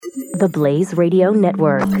The Blaze Radio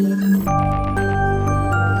Network.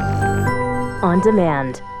 On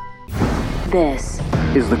demand. This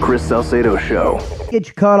is the Chris Salcedo Show. Get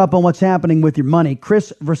you caught up on what's happening with your money.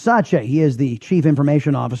 Chris Versace, he is the Chief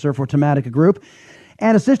Information Officer for Tematica Group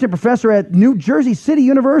and Assistant Professor at New Jersey City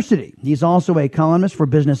University. He's also a columnist for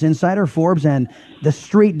Business Insider, Forbes, and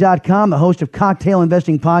TheStreet.com, the host of Cocktail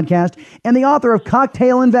Investing Podcast, and the author of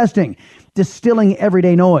Cocktail Investing, Distilling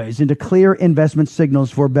Everyday Noise into Clear Investment Signals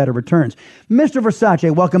for Better Returns. Mr. Versace,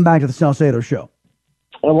 welcome back to the Salcedo Show.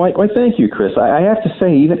 Why, thank you, Chris. I have to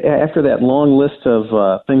say, even after that long list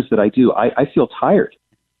of things that I do, I feel tired.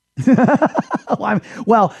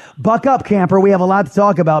 Well, buck up, camper. We have a lot to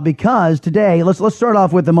talk about because today, let's start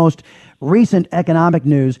off with the most recent economic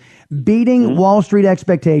news. Beating Wall Street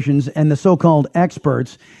expectations and the so-called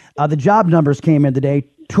experts. The job numbers came in today.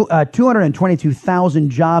 222,000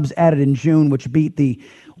 jobs added in June, which beat the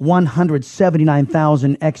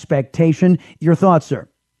 179,000 expectation. Your thoughts, sir?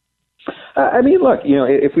 I mean, look,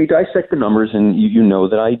 if we dissect the numbers, and you know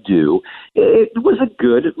that I do, it was a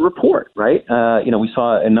good report, right? We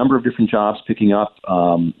saw a number of different jobs picking up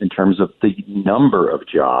in terms of the number of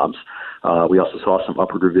jobs. We also saw some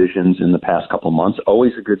upward revisions in the past couple of months.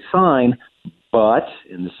 Always a good sign. But,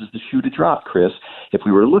 and this is the shoe to drop, Chris, if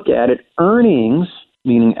we were to look at it, earnings,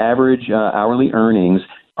 meaning average hourly earnings,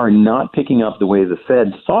 are not picking up the way the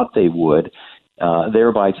Fed thought they would,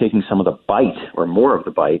 thereby taking some of the bite or more of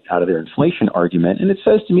the bite out of their inflation argument. And it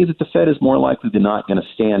says to me that the Fed is more likely than not going to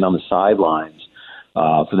stand on the sidelines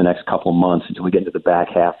for the next couple of months until we get into the back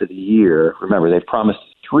half of the year. Remember, they've promised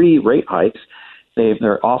 3 rate hikes.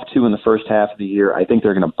 They're off 2 in the first half of the year. I think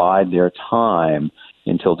they're going to bide their time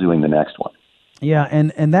until doing the next one. Yeah,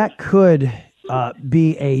 and that could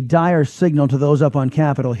be a dire signal to those up on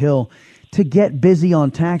Capitol Hill to get busy on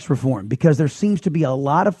tax reform, because there seems to be a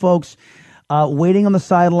lot of folks waiting on the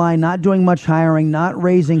sideline, not doing much hiring, not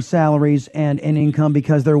raising salaries and income,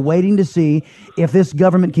 because they're waiting to see if this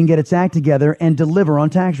government can get its act together and deliver on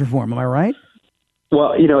tax reform. Am I right?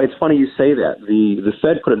 Well, it's funny you say that. The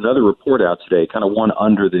Fed put another report out today, kind of one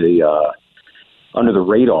under the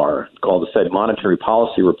radar, called the Fed Monetary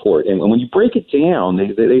Policy Report. And when you break it down,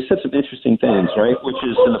 they said some interesting things, right? Which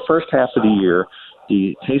is, in the first half of the year,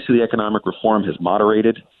 the pace of the economic reform has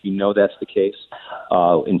moderated. You know that's the case.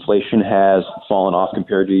 Inflation has fallen off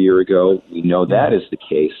compared to a year ago. We know that is the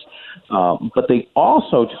case. But they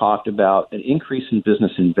also talked about an increase in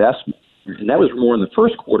business investment. And that was more in the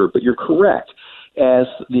first quarter, but you're correct. As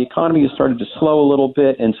the economy has started to slow a little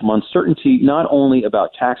bit and some uncertainty, not only about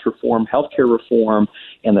tax reform, healthcare reform,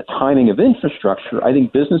 and the timing of infrastructure, I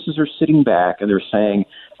think businesses are sitting back and they're saying,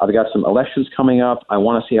 I've got some elections coming up. I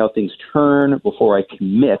want to see how things turn before I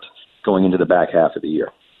commit going into the back half of the year.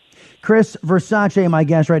 Chris Versace, my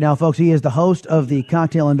guest right now, folks. He is the host of the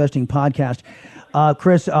Cocktail Investing Podcast.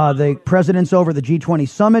 Chris, the president's over the G20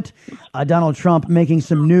 summit. Donald Trump making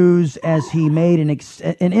some news as he made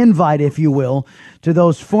an invite, if you will, to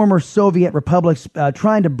those former Soviet republics,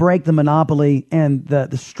 trying to break the monopoly and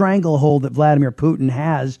the stranglehold that Vladimir Putin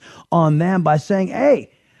has on them by saying,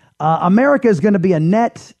 hey, America is going to be a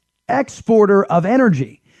net exporter of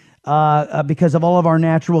energy because of all of our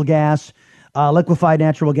natural gas, liquefied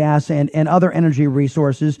natural gas, and other energy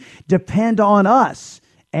resources depend on us.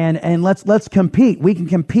 And let's compete. We can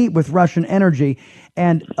compete with Russian energy.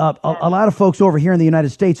 And a lot of folks over here in the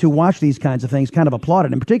United States who watch these kinds of things kind of applaud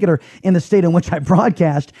it. In particular, in the state in which I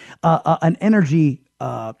broadcast, an energy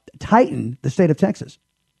titan, the state of Texas.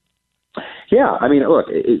 Yeah, I mean, look,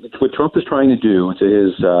 what Trump is trying to do to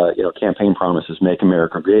his campaign promise is make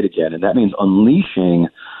America great again. And that means unleashing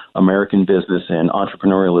American business and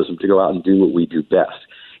entrepreneurialism to go out and do what we do best.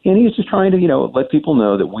 And he's just trying to, let people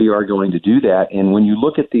know that we are going to do that. And when you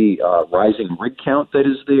look at the rising rig count that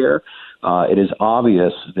is there, it is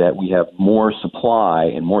obvious that we have more supply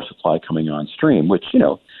and more supply coming on stream, which,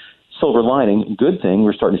 silver lining, good thing.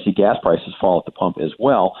 We're starting to see gas prices fall at the pump as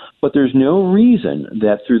well. But there's no reason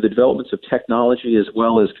that through the developments of technology as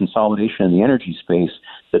well as consolidation in the energy space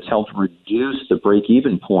that's helped reduce the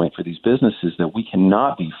break-even point for these businesses, that we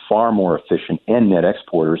cannot be far more efficient and net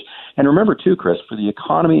exporters. And remember, too, Chris, for the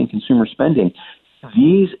economy and consumer spending,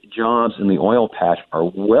 these jobs in the oil patch are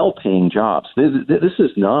well-paying jobs. This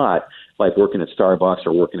is not like working at Starbucks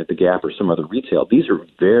or working at the Gap or some other retail. These are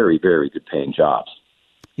very, very good-paying jobs.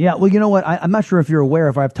 Yeah, well, you know what? I'm not sure if you're aware,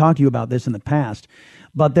 if I've talked to you about this in the past,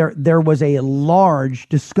 but there was a large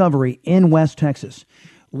discovery in West Texas,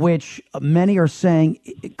 which many are saying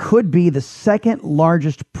it could be the second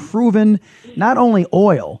largest proven, not only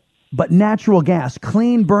oil, but natural gas,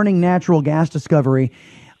 clean burning natural gas discovery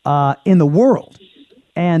in the world.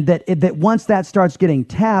 And that once that starts getting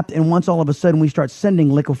tapped, and once all of a sudden we start sending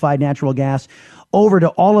liquefied natural gas over to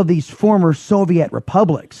all of these former Soviet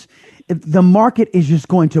republics, the market is just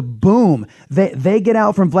going to boom. They get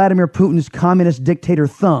out from Vladimir Putin's communist dictator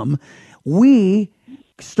thumb. We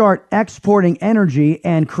start exporting energy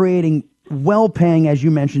and creating well-paying, as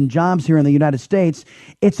you mentioned, jobs here in the United States.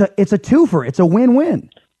 It's a twofer. It's a win-win.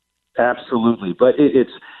 Absolutely. But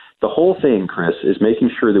it's the whole thing, Chris, is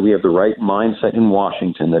making sure that we have the right mindset in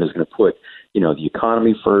Washington that is going to put, the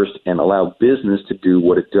economy first and allow business to do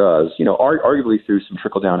what it does, arguably through some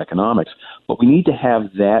trickle-down economics. But we need to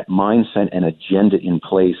have that mindset and agenda in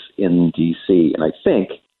place in D.C. And I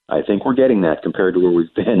think we're getting that compared to where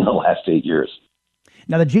we've been the last 8 years.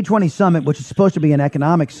 Now, the G20 summit, which is supposed to be an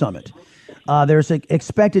economic summit, there's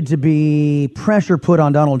expected to be pressure put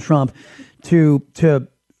on Donald Trump to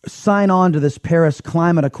sign on to this Paris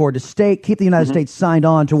Climate Accord, to keep the United States signed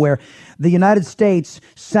on to where the United States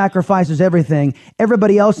sacrifices everything,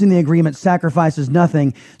 everybody else in the agreement sacrifices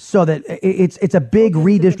nothing, so that it's a big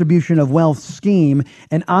redistribution of wealth scheme.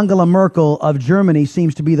 And Angela Merkel of Germany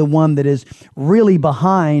seems to be the one that is really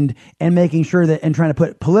behind and making sure that, and trying to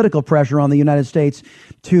put political pressure on the United States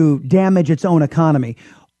to damage its own economy.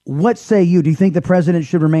 What say you? Do you think the president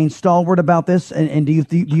should remain stalwart about this? And do you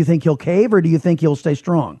think he'll cave, or do you think he'll stay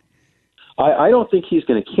strong? I don't think he's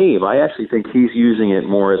going to cave. I actually think he's using it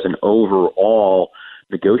more as an overall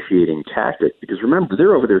negotiating tactic, because remember,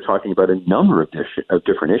 they're over there talking about a number of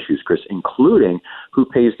different issues, Chris, including who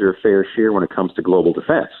pays their fair share when it comes to global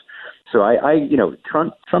defense. So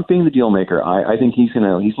Trump being the deal maker, I think he's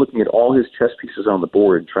looking at all his chess pieces on the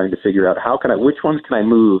board, trying to figure out which ones can I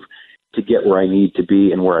move to get where I need to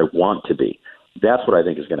be and where I want to be. That's what I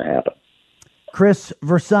think is going to happen. Chris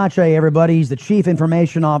Versace, everybody. He's the Chief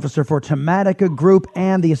Information Officer for Tematica Group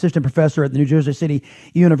and the Assistant Professor at the New Jersey City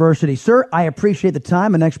University. Sir, I appreciate the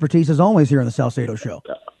time and expertise as always here on the Salcedo Show.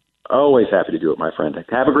 Always happy to do it, my friend.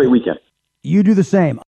 Have a great weekend. You do the same.